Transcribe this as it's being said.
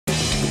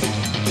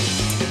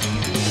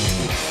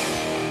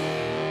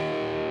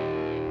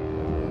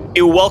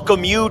We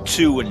welcome you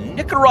to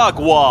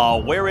Nicaragua,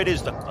 where it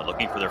is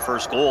looking for their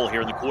first goal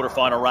here in the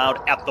quarterfinal round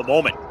at the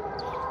moment.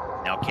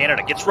 Now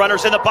Canada gets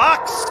runners in the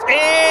box,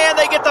 and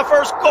they get the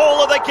first goal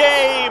of the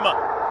game.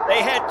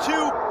 They had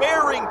two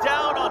bearing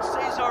down on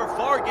Cesar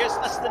Vargas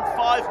less than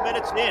 5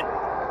 minutes in.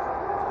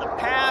 The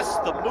pass,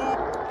 the move.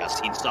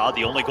 Yassine Saad,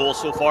 the only goal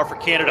so far for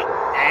Canada.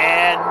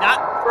 And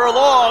not for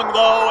long,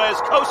 though,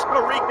 as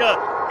Costa Rica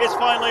is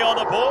finally on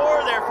the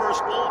board. Their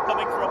first goal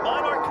coming from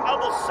minor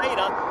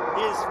Cabalceta,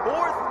 his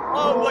fourth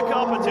of the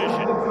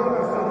competition.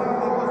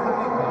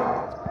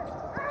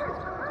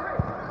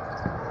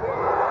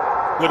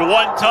 Good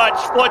one-touch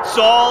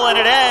futsal, and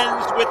it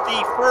ends with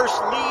the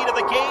first lead of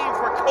the game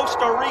for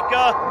Costa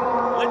Rica.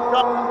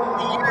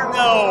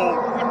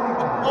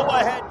 Go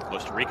ahead.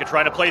 Costa Rica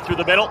trying to play through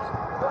the middle.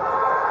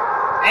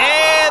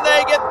 And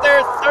they get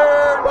their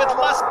third with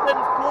less than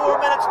 4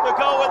 minutes to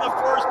go in the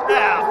first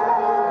half.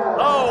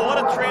 Oh, what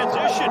a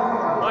transition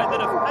by the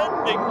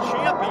defending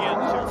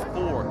champions of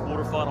 4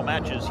 quarterfinal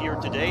matches here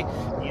today.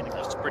 Ian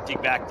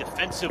sprinting back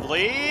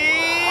defensively,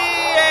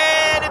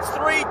 and it's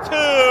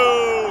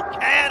 3-2,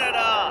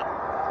 Canada.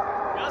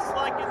 Just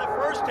like in the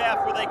first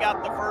half where they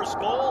got the first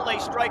goal, they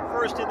strike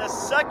first in the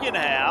second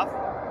half.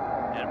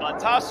 And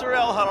Montasser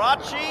El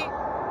Harachi,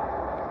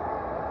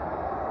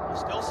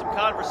 still some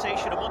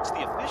conversation amongst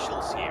the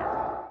officials here.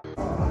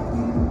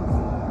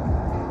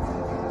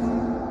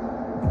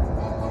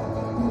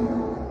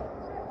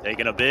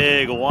 Taking a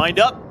big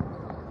wind-up.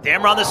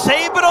 Dammer on the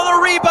save, but on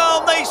the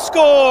rebound they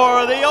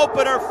score! The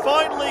opener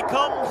finally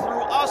comes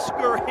through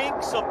Oscar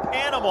Hinks of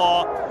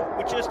Panama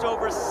with just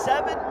over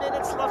 7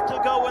 minutes left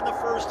to go in the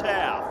first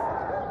half.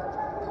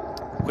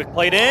 Quick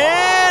played in,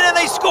 and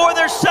they score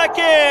their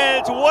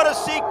second! What a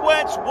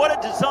sequence, what a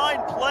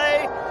design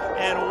play,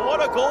 and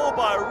what a goal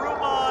by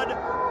Ruman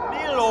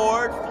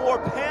Milord for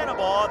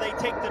Panama. They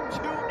take the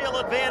 2-0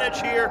 advantage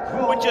here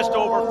with just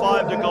over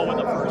 5 to go in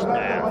the first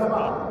half.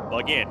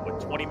 Again, with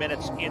 20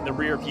 minutes in the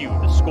rear view,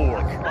 the score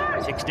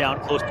ticks down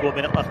close to a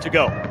minute left to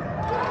go.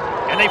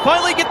 And they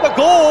finally get the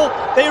goal.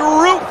 They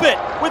roof it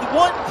with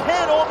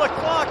 1:10 on the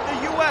clock.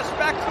 The U.S.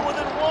 back to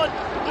within 1.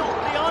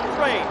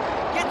 DeAndre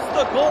gets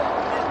the goal.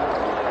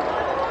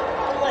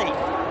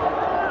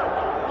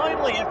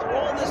 Finally, after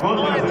all this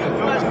time, the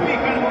U.S.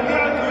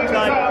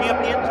 two-time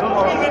champions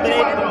are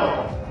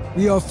eliminated.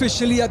 We are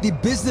officially at the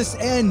business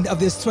end of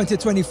this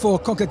 2024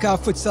 Concacaf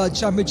Futsal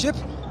Championship.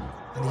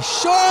 And he's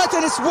shot,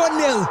 and it's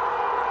 1-0.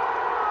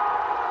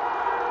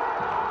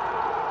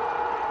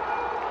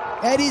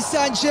 Eddie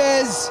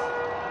Sanchez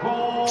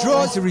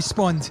draws to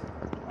respond.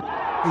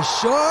 He's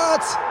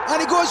shot,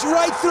 and it goes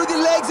right through the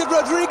legs of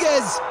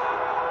Rodriguez.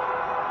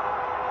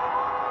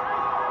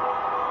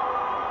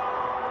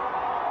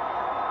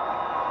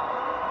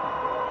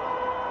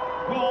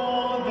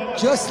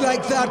 Just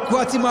like that,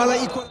 Guatemala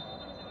equal.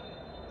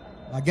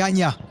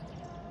 Magana.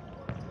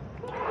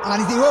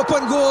 And it's the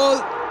open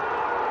goal,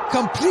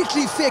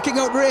 completely faking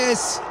out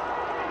race.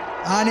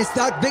 And it's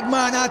that big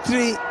man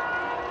Atri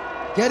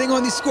getting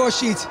on the score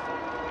sheet.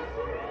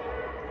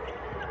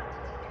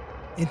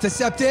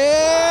 Intercepted!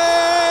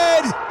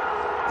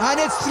 And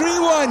it's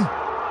 3-1.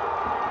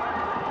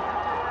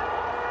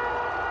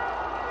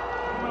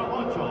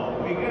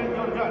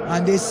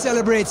 And they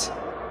celebrate,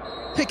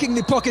 picking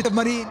the pocket of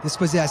Marin.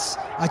 Dispossess.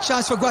 A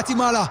chance for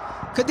Guatemala.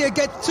 Could they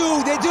get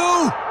 2? They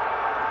do!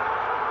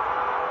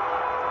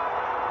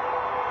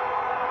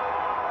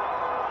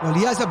 Well,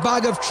 he has a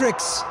bag of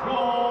tricks,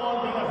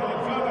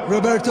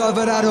 Roberto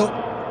Alvarado,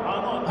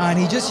 and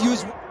he just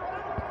used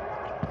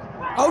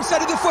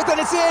outside of the foot, and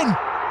it's in.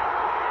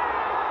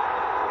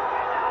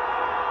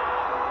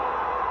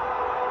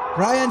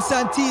 Brian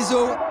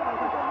Santizo,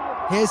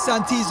 here's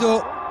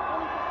Santizo,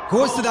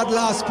 goes to that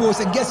last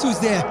post, and guess who's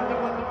there?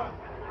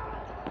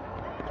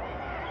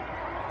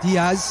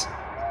 Diaz,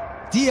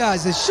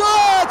 a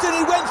shot, and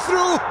it went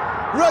through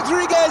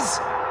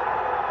Rodriguez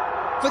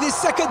for the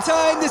second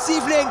time this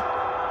evening.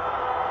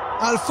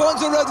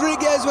 Alfonso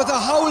Rodriguez with a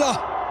howler.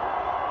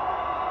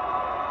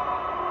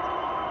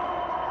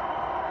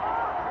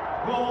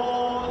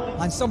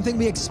 And something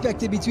we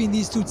expected between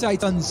these two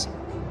titans.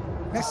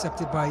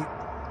 Accepted by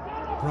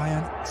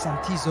Brian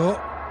Santizo.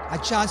 A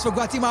chance for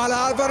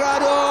Guatemala.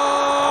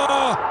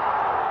 Alvarado!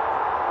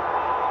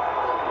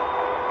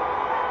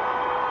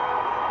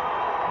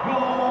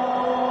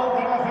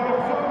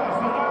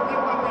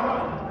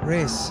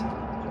 Race.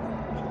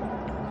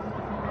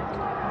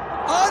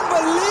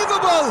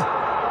 Unbelievable!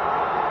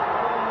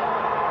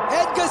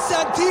 Edgar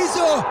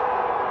Santizo.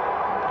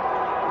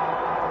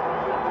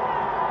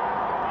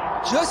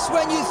 Just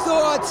when you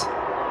thought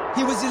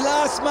he was the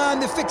last man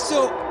to fix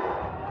so,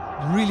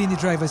 really in the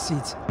driver's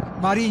seat.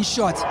 Marin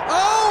shot.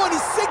 Oh, and he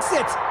sinks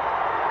it!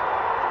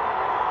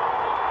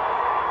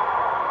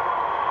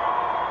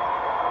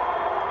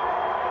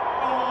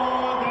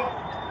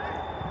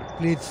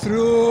 Played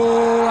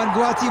through, and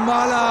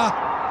Guatemala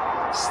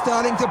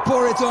starting to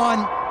pour it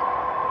on.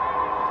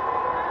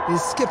 The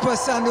skipper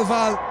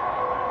Sandoval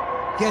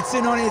gets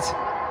in on it.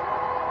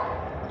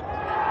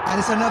 And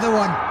it's another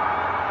one.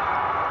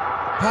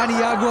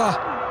 Paniagua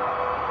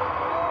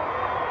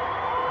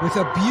with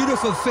a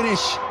beautiful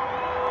finish.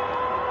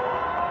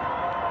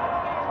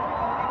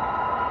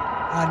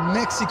 And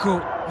Mexico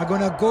are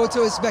going to go to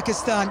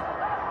Uzbekistan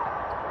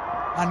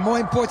and, more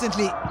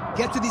importantly,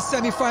 get to the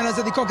semi-finals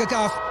of the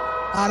Concacaf.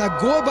 And a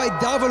goal by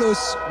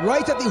Davalos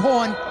right at the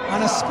horn,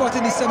 and a spot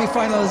in the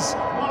semi-finals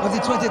of the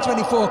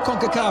 2024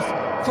 Concacaf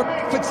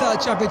Futsal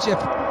Championship.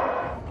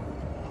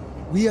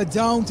 We are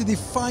down to the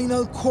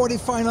final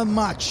quarter-final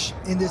match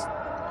in this.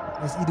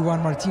 There's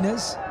Eduardo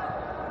Martinez.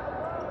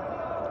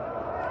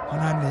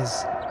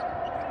 Hernandez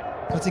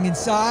cutting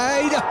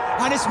inside,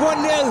 and it's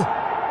 1-0.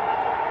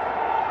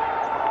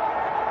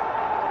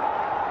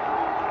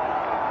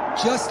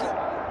 Just,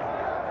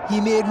 he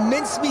made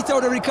mincemeat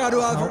out of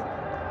Ricardo Alvarez.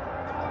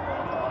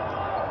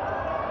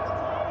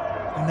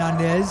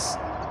 Hernandez,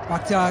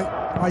 back to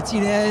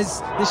Martinez,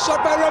 the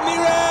shot by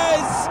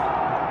Ramirez!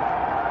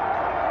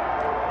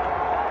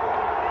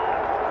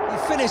 The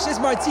finish is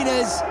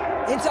Martinez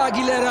into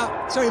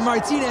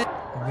Martinez.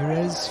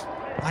 Ramirez,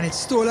 and it's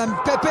stolen,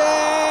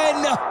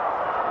 Pepin!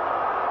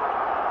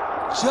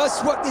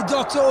 Just what the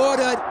doctor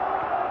ordered.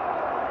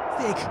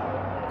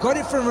 Got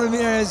it from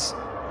Ramirez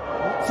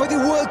for the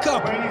World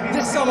Cup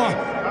this summer.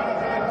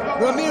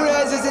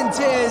 Ramirez is in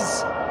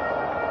tears.